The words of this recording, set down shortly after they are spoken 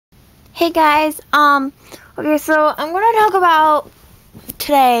Hey guys, okay, so I'm gonna talk about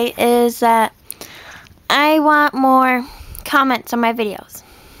today is that I want more comments on my videos,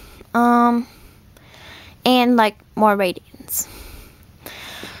 and like more ratings.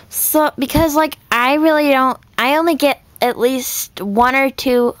 So because like I only get at least one or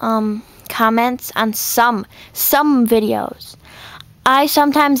two comments on some videos. I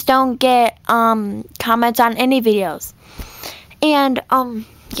sometimes don't get comments on any videos, and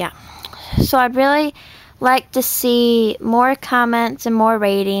yeah. So I'd really like to see more comments and more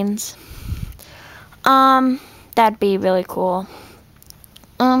ratings. That'd be really cool.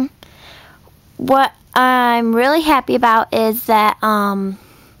 What I'm really happy about is that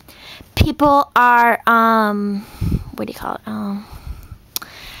people are what do you call it?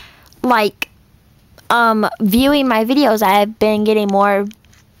 Like viewing my videos. I've been getting more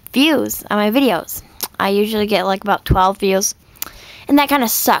views on my videos. I usually get like about 12 views. And that kind of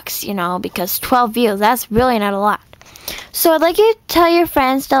sucks, you know, because 12 views, that's really not a lot. So I'd like you to tell your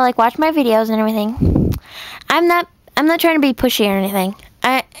friends to like watch my videos and everything. I'm not trying to be pushy or anything.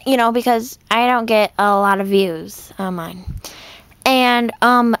 Because I don't get a lot of views on mine. And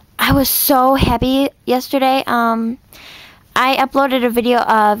I was so happy yesterday. I uploaded a video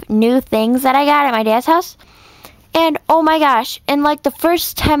of new things that I got at my dad's house. And oh my gosh, in like the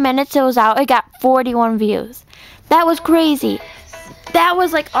first 10 minutes it was out, it got 41 views. That was crazy. That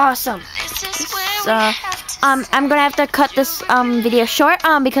was like awesome. So I'm gonna have to cut this video short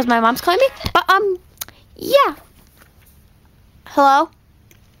because my mom's calling me. But yeah. Hello?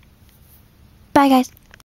 Bye guys.